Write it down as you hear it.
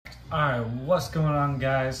Alright, what's going on,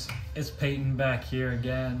 guys? It's Peyton back here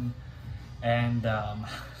again, and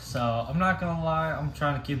so I'm not gonna lie, I'm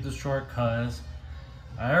trying to keep this short because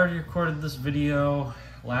I already recorded this video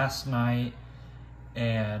last night,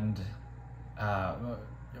 and it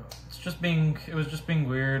was just being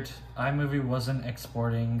weird. iMovie wasn't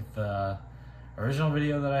exporting the original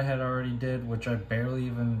video that I had already did, which I barely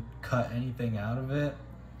even cut anything out of it.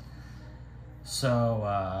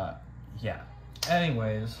 So yeah.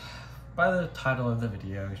 Anyways, by the title of the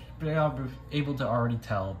video, you should be able to already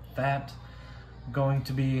tell that I'm going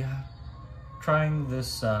to be trying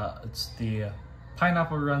this, it's the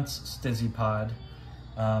Pineapple Runts Stiiizy Pod.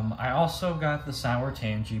 I also got the Sour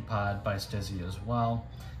Tangy Pod by Stiiizy as well.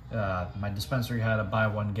 My dispensary had a buy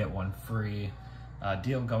one, get one free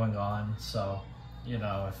deal going on, so, you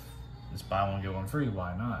know, if it's buy one, get one free,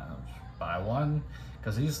 why not? I'll just buy one,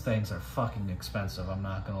 because these things are fucking expensive. I'm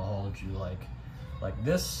not gonna hold you. Like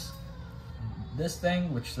this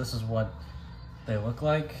thing, which this is what they look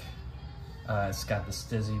like. It's got the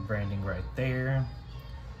Stiiizy branding right there.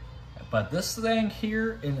 But this thing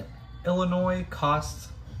here in Illinois costs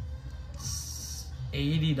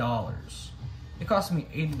 $80. It cost me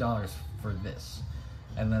 $80 for this.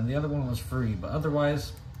 And then the other one was free, but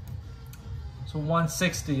otherwise, it's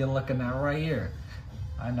 $160 you're looking at right here.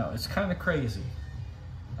 I know, it's kind of crazy.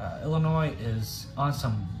 Illinois is on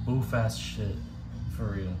some boof ass shit. For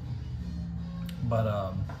real. But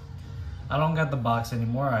I don't got the box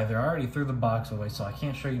anymore either. I already threw the box away, so I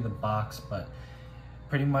can't show you the box, but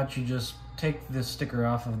pretty much you just take this sticker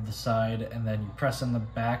off of the side and then you press in the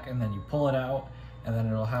back and then you pull it out and then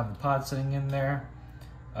it'll have the pod sitting in there.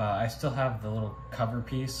 I still have the little cover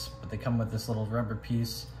piece, but they come with this little rubber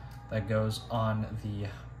piece that goes on the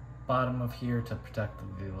bottom of here to protect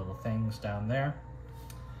the little things down there.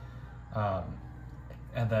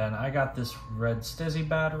 And then I got this red Stiiizy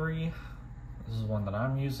battery. This is one that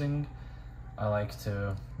I'm using. I like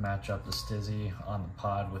to match up the Stiiizy on the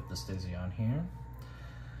pod with the Stiiizy on here.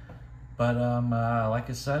 But like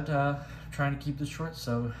I said, trying to keep this short,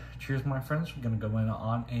 so cheers my friends. We're gonna go in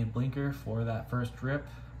on a blinker for that first drip.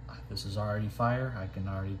 This is already fire, I can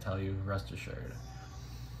already tell you, rest assured.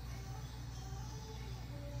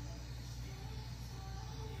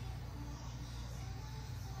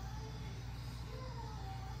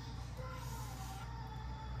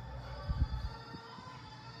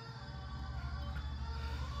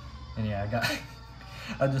 And yeah,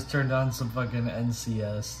 I just turned on some fucking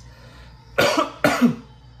NCS.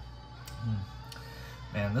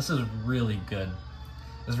 Man, this is really good.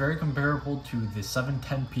 It's very comparable to the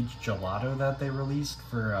 710 Peach Gelato that they released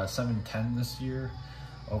for 710 this year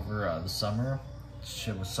over the summer.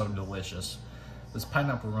 Shit was so delicious. This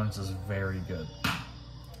Pineapple Runs is very good.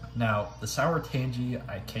 Now, the Sour Tangy,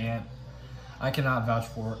 I cannot vouch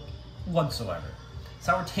for whatsoever.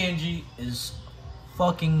 Sour Tangy is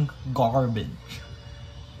fucking garbage.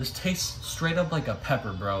 This tastes straight up like a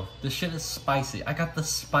pepper, bro. This shit is spicy. I got the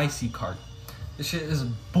spicy cart. This shit is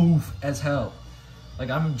boof as hell. Like,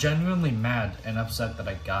 I'm genuinely mad and upset that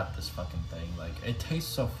I got this fucking thing. Like, it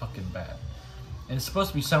tastes so fucking bad. And it's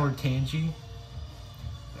supposed to be sour tangy.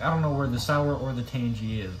 I don't know where the sour or the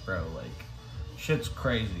tangy is, bro. Like, shit's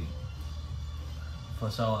crazy. So,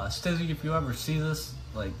 Stiiizy, if you ever see this,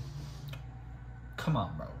 like, come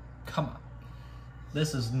on, bro. Come on.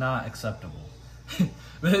 This is not acceptable.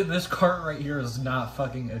 This cart right here is not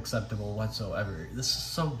fucking acceptable whatsoever. This is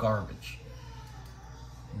so garbage.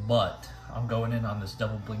 But I'm going in on this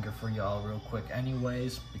double blinker for y'all real quick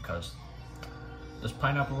anyways, because this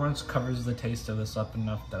Pineapple Runs covers the taste of this up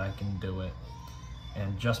enough that I can do it.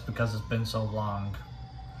 And just because it's been so long,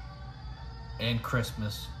 and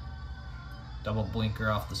Christmas, double blinker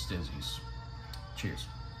off the Stiiizy's. Cheers.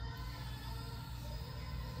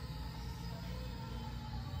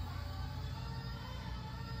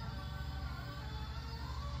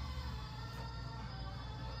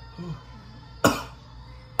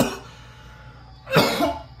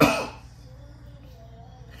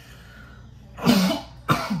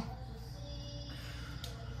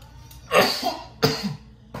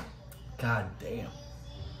 God damn.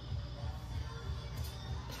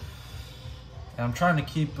 And I'm gonna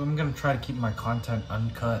try to keep my content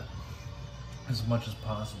uncut as much as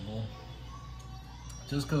possible.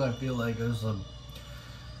 Just because I feel like there's a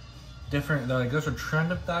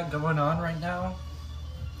trend of that going on right now.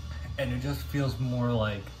 And it just feels more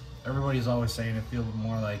like, everybody's always saying it feels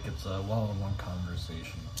more like it's a one-on-one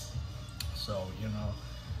conversation. So, you know,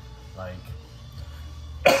 like,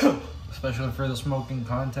 especially for the smoking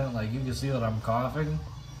content, like, you can see that I'm coughing.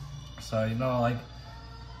 So, you know, like,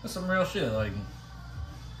 that's some real shit, like,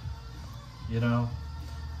 you know,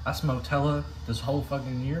 I smoked hella this whole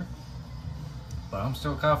fucking year, but I'm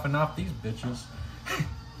still coughing off these bitches.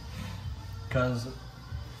 Cause,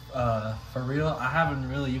 for real, I haven't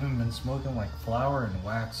really even been smoking like flower and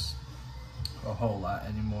wax a whole lot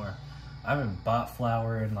anymore. I haven't bought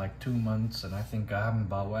flower in like 2 months, and I think I haven't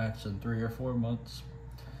bought wax in 3 or 4 months.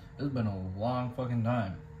 It's been a long fucking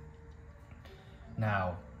time.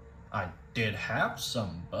 Now, I did have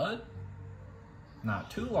some bud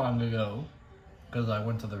not too long ago, because I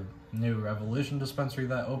went to the new Revolution dispensary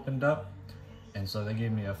that opened up, and so they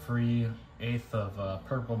gave me a free 1/8 of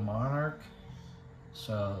Purple Monarch,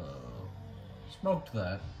 so smoked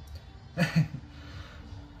that.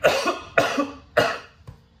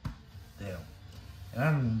 Damn. And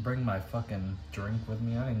I didn't bring my fucking drink with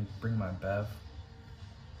me. I didn't bring my bev.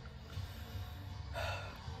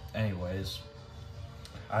 Anyways,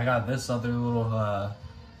 I got this other little,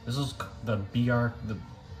 this is the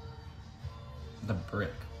the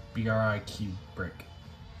brick, BRIQ brick.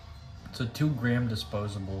 It's a 2 gram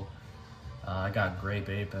disposable. I got Grape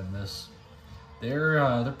Ape and this.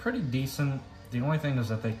 They're pretty decent. The only thing is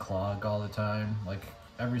that they clog all the time. Like,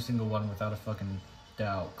 every single one without a fucking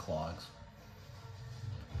doubt clogs.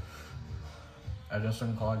 I just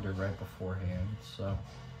unclogged it right beforehand, so.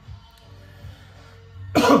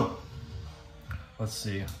 Let's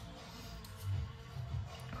see.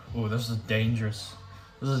 Oh, this is dangerous.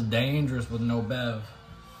 This is dangerous with no bev.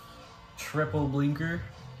 Triple blinker.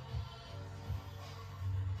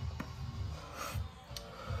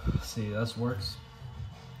 See, this works.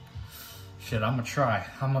 Shit, I'm gonna try.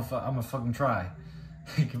 I'm gonna fucking try.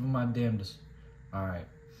 Give him my damnedest. All right.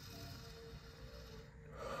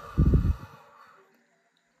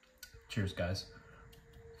 Cheers, guys.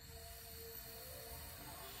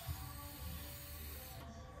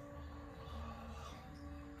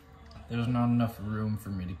 There's not enough room for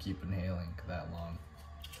me to keep inhaling that long.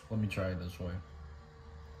 Let me try it this way.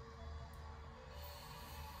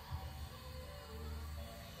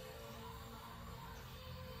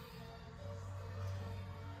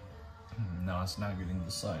 No, it's not getting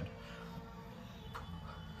the side.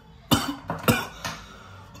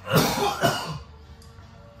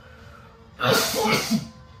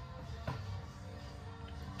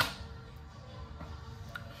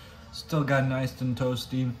 Still got nice and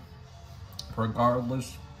toasty.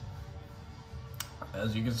 Regardless,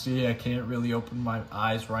 as you can see, I can't really open my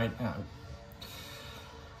eyes right now.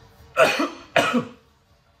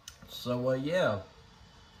 So, yeah.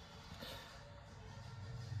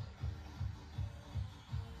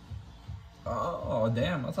 Oh,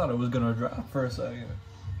 damn, I thought it was gonna drop for a second.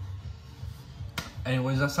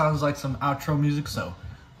 Anyways, that sounds like some outro music, so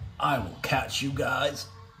I will catch you guys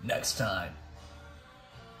next time.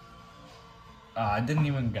 I didn't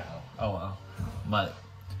even go. Oh well. But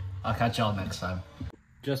I'll catch y'all next time.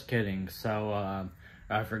 Just kidding. So,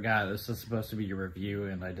 I forgot this is supposed to be a review,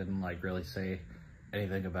 and I didn't like really say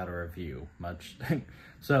anything about a review much.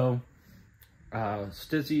 So,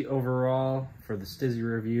 Stiiizy overall, for the Stiiizy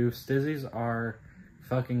review, Stiiizy's are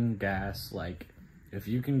fucking gas. Like, if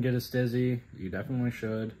you can get a Stiiizy, you definitely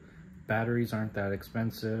should. Batteries aren't that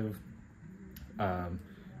expensive.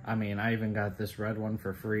 I mean, I even got this red one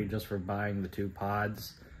for free just for buying the 2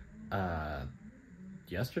 pods.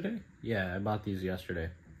 Yesterday? Yeah, I bought these yesterday.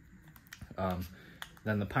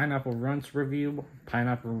 Then the Pineapple Runts review.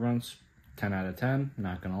 Pineapple Runts, 10 out of 10,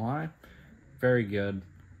 not gonna lie. Very good.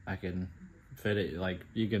 I can fit it, like,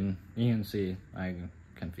 you can see, I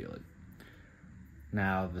can feel it.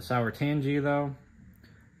 Now, the Sour Tangy, though,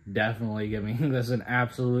 definitely giving this an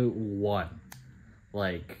absolute 1.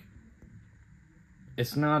 Like,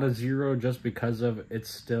 it's not a 0 just because of it's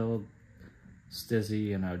still Stiiizy,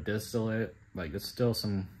 you know, distillate. Like, it's still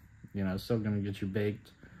some, you know, still gonna get you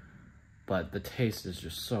baked. But the taste is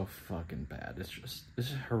just so fucking bad.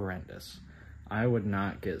 It's horrendous. I would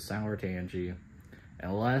not get Sour Tangy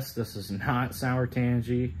unless this is not Sour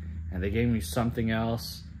Tangy and they gave me something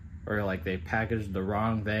else, or like they packaged the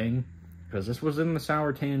wrong thing, because this was in the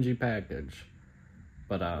Sour Tangy package.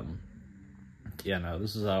 But yeah, no,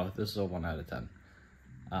 this is a 1 out of 10.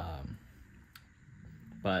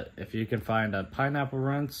 But if you can find a Pineapple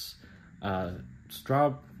Runts,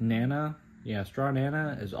 Straw Nana, yeah, Straw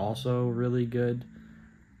Nana is also really good.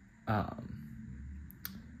 It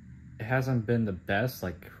hasn't been the best,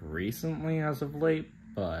 like, recently as of late,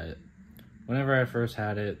 but whenever I first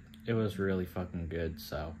had it, it was really fucking good.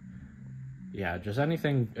 So yeah, just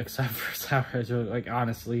anything except for sour. Like,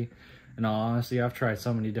 honestly, in all honesty, I've tried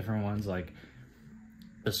so many different ones. Like,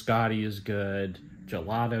 biscotti is good.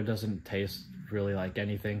 Gelato doesn't taste really like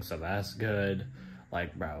anything, so that's good.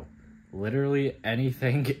 Like, bro, Literally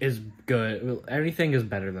anything is good. Anything is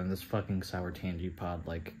better than this fucking sour tangy pod.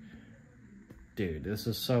 Like, dude, this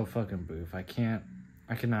is so fucking boof. I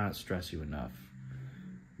cannot stress you enough.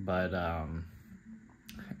 But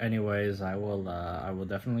anyways, I will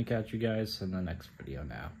definitely catch you guys in the next video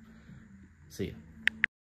now. See ya.